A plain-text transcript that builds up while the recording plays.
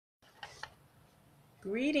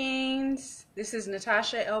Greetings. This is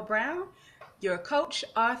Natasha L. Brown, your coach,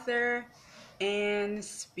 author, and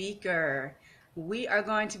speaker. We are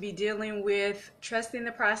going to be dealing with trusting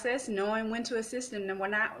the process, knowing when to assist and when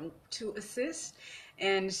not to assist.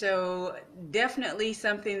 And so, definitely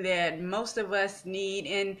something that most of us need.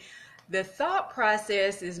 And the thought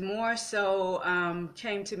process is more so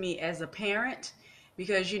came to me as a parent,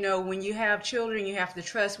 because when you have children, you have to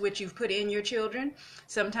trust what you've put in your children.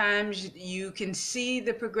 Sometimes you can see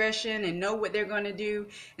the progression and know what they're going to do,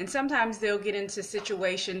 and sometimes they'll get into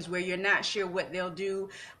situations where you're not sure what they'll do,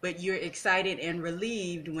 but you're excited and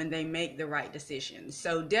relieved when they make the right decisions.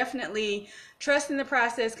 So definitely trusting the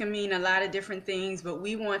process can mean a lot of different things, but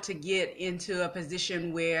we want to get into a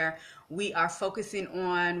position where we are focusing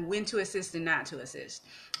on when to assist and not to assist.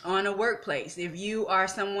 On a workplace, if you are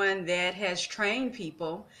someone that has trained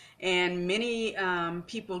people, and many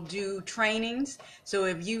people do trainings, so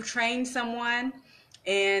if you train someone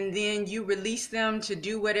and then you release them to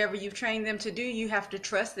do whatever you've trained them to do, you have to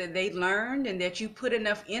trust that they learned and that you put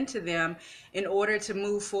enough into them in order to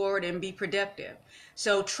move forward and be productive.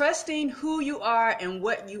 So trusting who you are and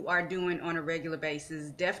what you are doing on a regular basis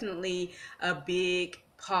is definitely a big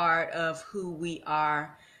part of who we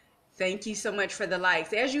are. Thank you so much for the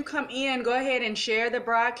likes. As you come in, go ahead and share the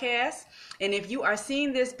broadcast. And if you are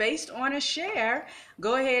seeing this based on a share,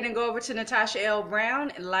 go ahead and go over to Natasha L.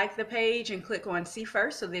 Brown, like the page, and click on See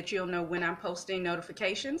First so that you'll know when I'm posting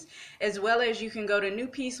notifications. As well as you can go to New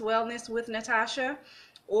Peace Wellness with Natasha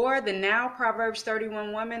or the Now Proverbs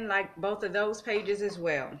 31 Woman, like both of those pages as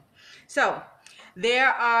well. So there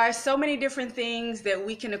are so many different things that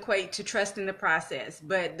we can equate to trusting the process,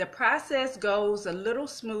 but the process goes a little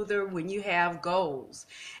smoother when you have goals.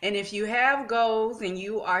 And if you have goals and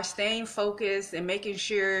you are staying focused and making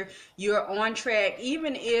sure you're on track,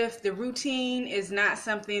 even if the routine is not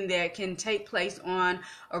something that can take place on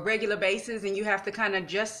a regular basis and you have to kind of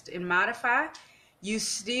adjust and modify, you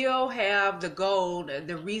still have the goal,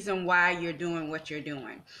 the reason why you're doing what you're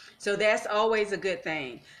doing. So that's always a good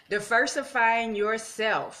thing. Diversifying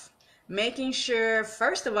yourself, making sure,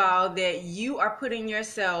 first of all, that you are putting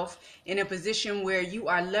yourself in a position where you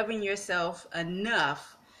are loving yourself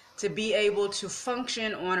enough to be able to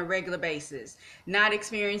function on a regular basis, not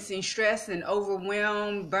experiencing stress and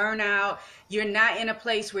overwhelm, burnout. You're not in a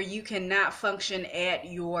place where you cannot function at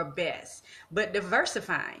your best. But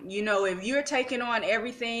diversifying, if you're taking on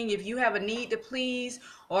everything, if you have a need to please,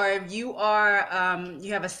 or if you are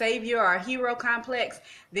you have a savior or a hero complex,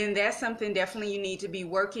 then that's something definitely you need to be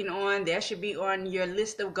working on. That should be on your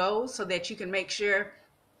list of goals so that you can make sure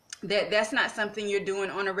that that's not something you're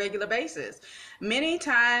doing on a regular basis. Many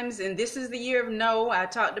times, and this is the year of no, I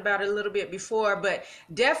talked about it a little bit before, but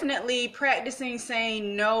definitely practicing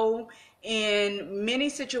saying no in many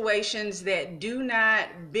situations that do not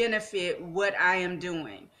benefit what I am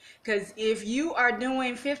doing. Because if you are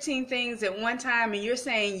doing 15 things at one time and you're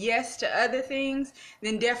saying yes to other things,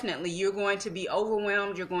 then definitely you're going to be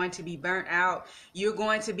overwhelmed, you're going to be burnt out, you're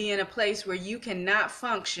going to be in a place where you cannot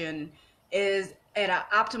function as at an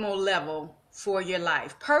optimal level for your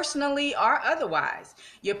life, personally or otherwise.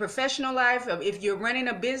 Your professional life, if you're running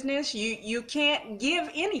a business, you can't give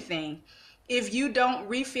anything if you don't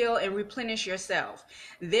refill and replenish yourself.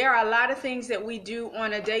 There are a lot of things that we do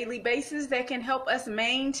on a daily basis that can help us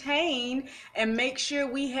maintain and make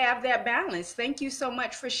sure we have that balance. Thank you so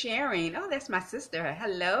much for sharing. Oh, that's my sister.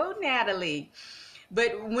 Hello, Natalie.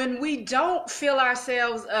 But when we don't fill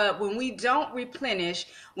ourselves up, when we don't replenish,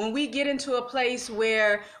 when we get into a place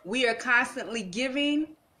where we are constantly giving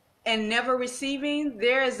and never receiving,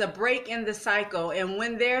 there is a break in the cycle. And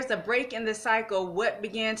when there's a break in the cycle, what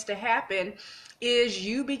begins to happen is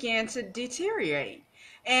you begin to deteriorate.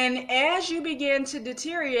 And as you begin to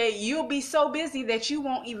deteriorate, you'll be so busy that you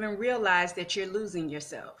won't even realize that you're losing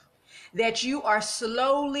yourself, that you are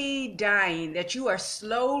slowly dying, that you are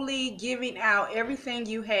slowly giving out everything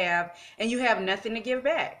you have and you have nothing to give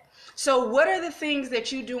back. So what are the things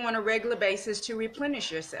that you do on a regular basis to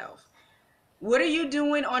replenish yourself? What are you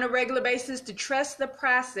doing on a regular basis to trust the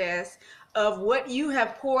process of what you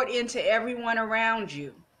have poured into everyone around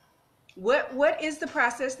you? What is the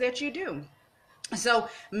process that you do? So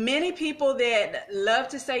many people that love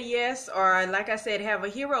to say yes, or like I said, have a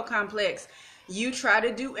hero complex, you try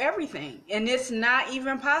to do everything, and it's not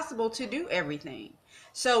even possible to do everything.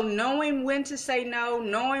 So knowing when to say no,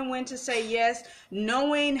 knowing when to say yes,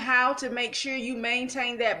 knowing how to make sure you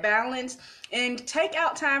maintain that balance and take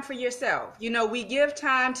out time for yourself. We give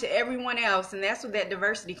time to everyone else, and that's where that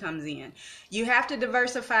diversity comes in. You have to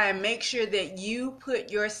diversify and make sure that you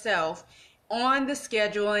put yourself on the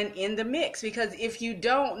schedule and in the mix, because if you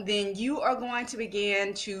don't, then you are going to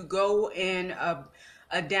begin to go in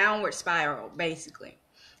a downward spiral, basically.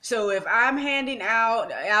 So if I'm handing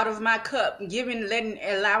out of my cup,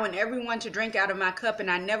 allowing everyone to drink out of my cup,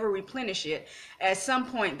 and I never replenish it, at some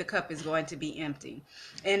point the cup is going to be empty.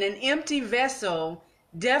 And an empty vessel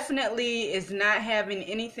definitely is not having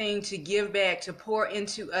anything to give back, to pour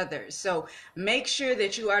into others. So make sure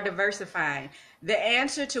that you are diversifying. The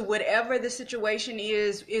answer to whatever the situation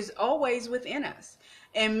is always within us.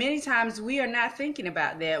 And many times we are not thinking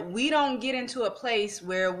about that. We don't get into a place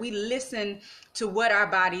where we listen to what our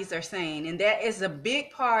bodies are saying. And that is a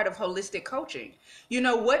big part of holistic coaching.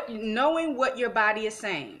 Knowing what your body is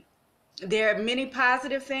saying. There are many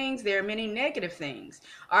positive things, there are many negative things.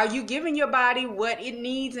 Are you giving your body what it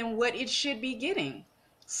needs and what it should be getting?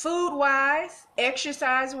 Food wise,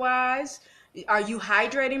 exercise wise, are you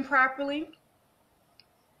hydrating properly?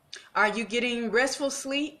 Are you getting restful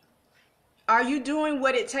sleep? Are you doing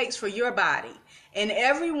what it takes for your body? And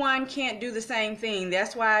everyone can't do the same thing.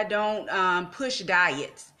 That's why I don't push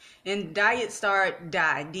diets. And diets start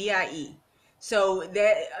D-I-E. So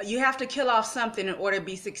that you have to kill off something in order to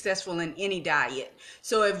be successful in any diet.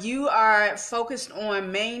 So if you are focused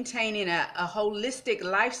on maintaining a holistic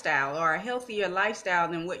lifestyle or a healthier lifestyle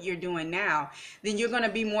than what you're doing now, then you're going to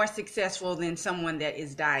be more successful than someone that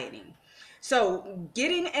is dieting. So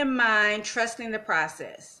getting in mind, trusting the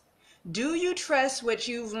process. Do you trust what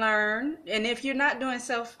you've learned? And if you're not doing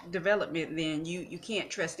self-development, then you can't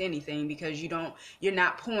trust anything, because you're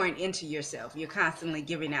not pouring into yourself. You're constantly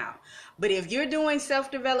giving out. But if you're doing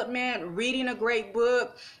self-development, reading a great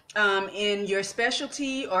book in your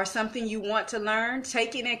specialty or something you want to learn,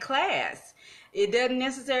 taking a class. It doesn't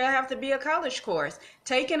necessarily have to be a college course.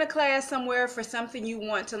 Taking a class somewhere for something you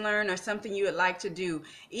want to learn or something you would like to do.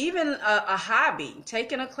 Even a hobby.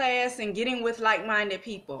 Taking a class and getting with like-minded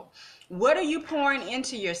people. What are you pouring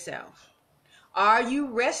into yourself? Are you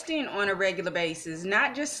resting on a regular basis?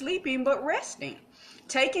 Not just sleeping, but resting.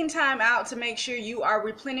 Taking time out to make sure you are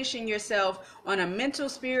replenishing yourself on a mental,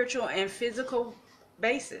 spiritual, and physical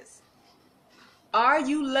basis. Are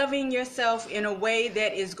you loving yourself in a way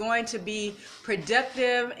that is going to be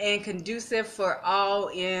productive and conducive for all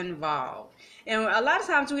involved? And a lot of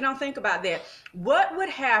times we don't think about that. What would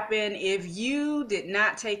happen if you did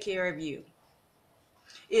not take care of you?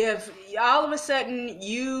 If all of a sudden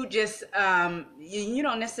you just, you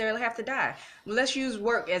don't necessarily have to die. Let's use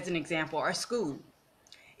work as an example, or school.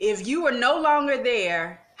 If you were no longer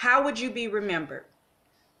there, how would you be remembered?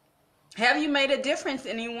 Have you made a difference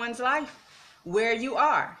in anyone's life where you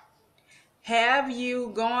are? Have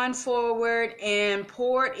you gone forward and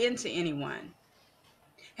poured into anyone?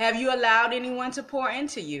 Have you allowed anyone to pour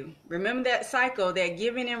into you? Remember that cycle, that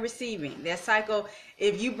giving and receiving. That cycle,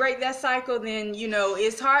 if you break that cycle, then,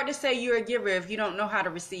 it's hard to say you're a giver if you don't know how to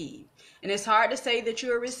receive. And it's hard to say that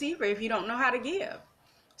you're a receiver if you don't know how to give.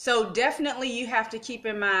 So definitely you have to keep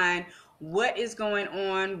in mind what is going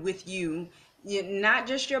on with you. Not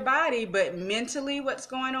just your body, but mentally what's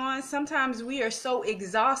going on. Sometimes we are so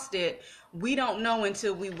exhausted, we don't know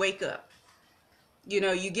until we wake up.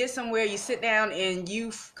 You get somewhere, you sit down, and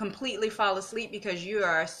you completely fall asleep because you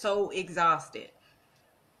are so exhausted.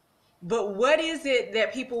 But what is it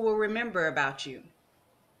that people will remember about you?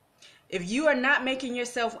 If you are not making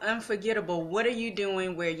yourself unforgettable, what are you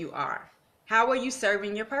doing where you are? How are you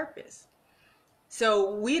serving your purpose?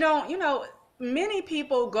 So we don't, many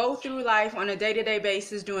people go through life on a day-to-day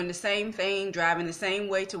basis doing the same thing, driving the same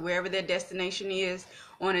way to wherever their destination is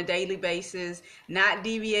on a daily basis, not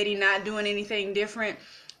deviating, not doing anything different,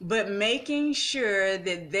 but making sure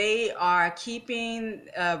that they are keeping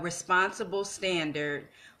a responsible standard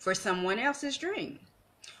for someone else's dream.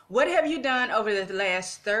 What have you done over the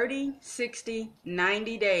last 30, 60,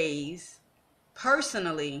 90 days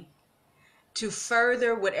personally to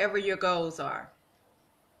further whatever your goals are?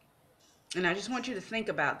 And I just want you to think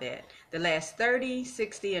about that. The last 30,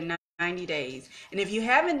 60, and 90 days. And if you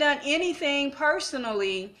haven't done anything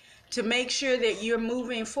personally to make sure that you're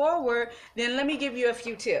moving forward, then let me give you a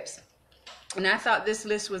few tips. And I thought this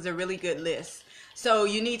list was a really good list. So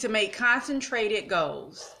you need to make concentrated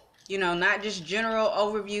goals. Not just general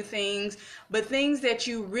overview things, but things that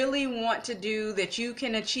you really want to do, that you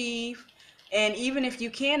can achieve. And even if you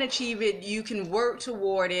can't achieve it, you can work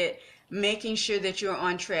toward it, making sure that you're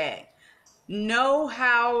on track. Know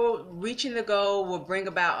how reaching the goal will bring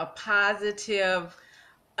about a positive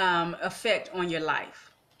effect on your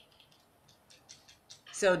life.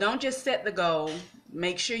 So don't just set the goal,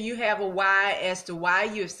 Make sure you have a why as to why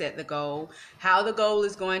you have set the goal, how the goal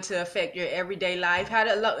is going to affect your everyday life, how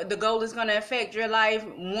the goal is going to affect your life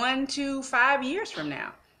 1 to 5 years from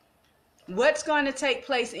now. What's going to take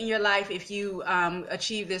place in your life if you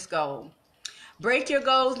achieve this goal? Break your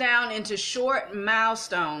goals down into short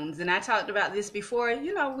milestones. And I talked about this before.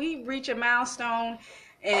 We reach a milestone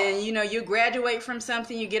and, you graduate from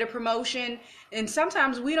something, you get a promotion. And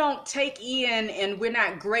sometimes we don't take in and we're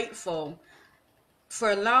not grateful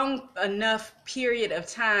for a long enough period of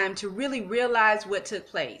time to really realize what took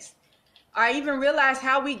place, or even realize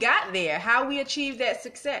how we got there, how we achieved that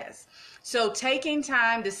success. So taking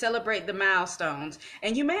time to celebrate the milestones,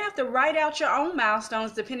 and you may have to write out your own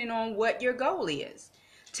milestones depending on what your goal is.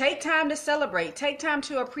 Take time to celebrate. Take time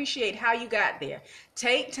to appreciate how you got there.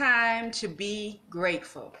 Take time to be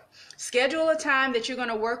grateful. Schedule a time that you're going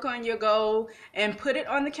to work on your goal and put it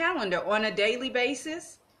on the calendar on a daily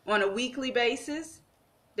basis, on a weekly basis.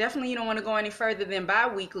 Definitely you don't want to go any further than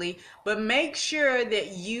bi-weekly, but make sure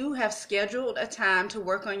that you have scheduled a time to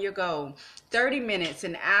work on your goal. 30 minutes,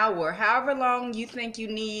 an hour, however long you think you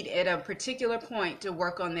need at a particular point to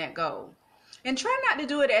work on that goal. And try not to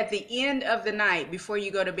do it at the end of the night before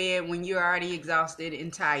you go to bed when you're already exhausted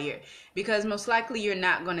and tired, because most likely you're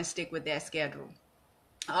not going to stick with that schedule.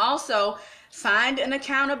 Also, find an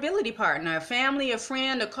accountability partner, a family, a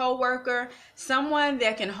friend, a coworker, someone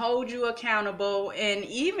that can hold you accountable and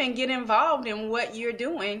even get involved in what you're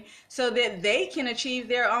doing so that they can achieve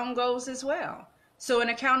their own goals as well. So an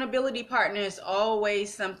accountability partner is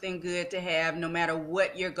always something good to have, no matter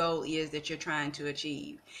what your goal is that you're trying to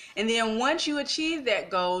achieve. And then once you achieve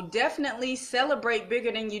that goal, definitely celebrate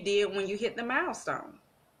bigger than you did when you hit the milestone.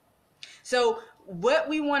 So what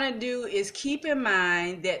we want to do is keep in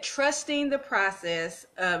mind that trusting the process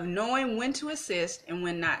of knowing when to assist and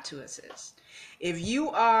when not to assist. If you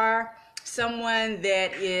are someone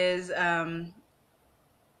that is,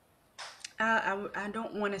 I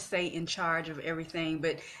don't want to say in charge of everything,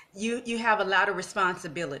 but you have a lot of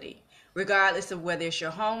responsibility, regardless of whether it's your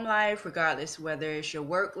home life, regardless whether it's your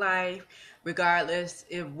work life, regardless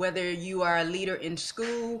of whether you are a leader in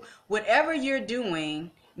school, whatever you're doing,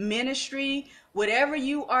 ministry, whatever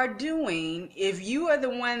you are doing, if you are the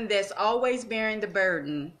one that's always bearing the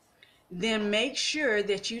burden, then make sure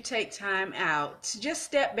that you take time out to just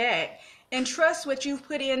step back and trust what you've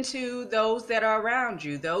put into those that are around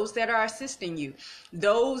you, those that are assisting you,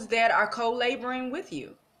 those that are co-laboring with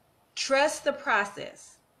you. Trust the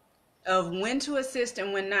process of when to assist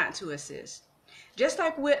and when not to assist. Just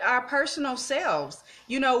like with our personal selves,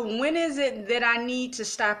 when is it that I need to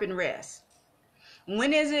stop and rest?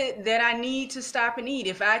 When is it that I need to stop and eat?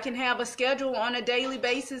 If I can have a schedule on a daily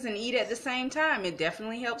basis and eat at the same time, it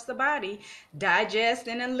definitely helps the body digest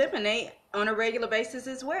and eliminate on a regular basis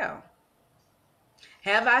as well.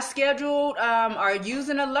 Have I scheduled or use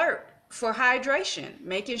an alert for hydration,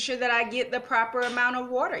 making sure that I get the proper amount of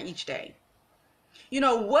water each day?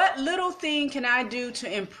 What little thing can I do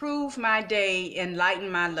to improve my day and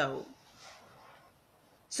lighten my load?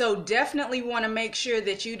 So definitely want to make sure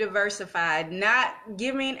that you diversified, not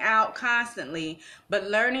giving out constantly, but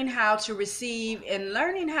learning how to receive and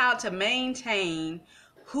learning how to maintain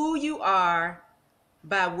who you are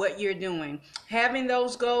by what you're doing. Having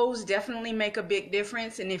those goals definitely make a big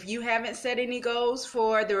difference. And if you haven't set any goals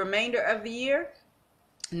for the remainder of the year,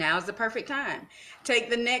 now's the perfect time. Take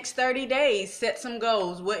the next 30 days, set some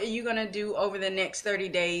goals. What are you going to do over the next 30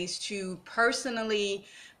 days to personally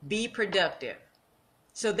be productive?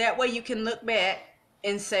 So that way you can look back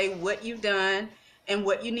and say what you've done and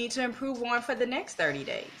what you need to improve on for the next 30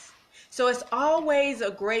 days. So it's always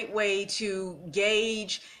a great way to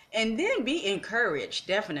gauge and then be encouraged,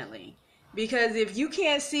 definitely. Because if you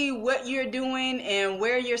can't see what you're doing and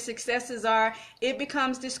where your successes are, it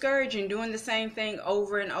becomes discouraging doing the same thing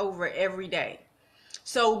over and over every day.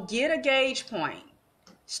 So get a gauge point.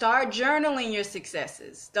 Start journaling your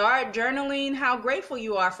successes. Start journaling how grateful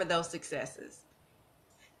you are for those successes.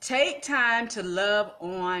 Take time to love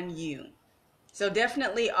on you. So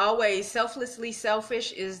definitely always selflessly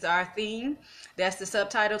selfish is our theme. That's the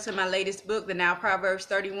subtitle to my latest book, The Now Proverbs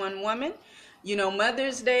 31 Woman.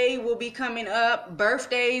 Mother's Day will be coming up.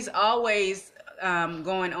 Birthdays always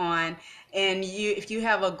going on. And if you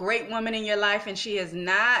have a great woman in your life and she has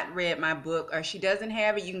not read my book or she doesn't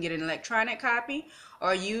have it, you can get an electronic copy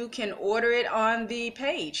or you can order it on the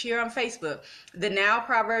page here on Facebook, The Now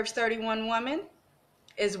Proverbs 31 Woman.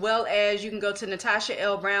 As well as you can go to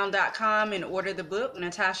NatashaLBrown.com and order the book,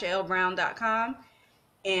 NatashaLBrown.com,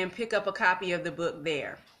 and pick up a copy of the book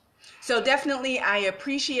there. So definitely, I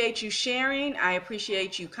appreciate you sharing. I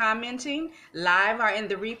appreciate you commenting live or in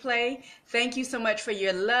the replay. Thank you so much for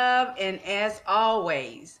your love. And as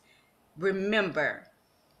always, remember,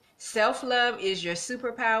 self-love is your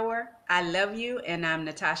superpower. I love you, and I'm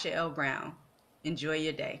Natasha L. Brown. Enjoy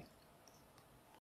your day.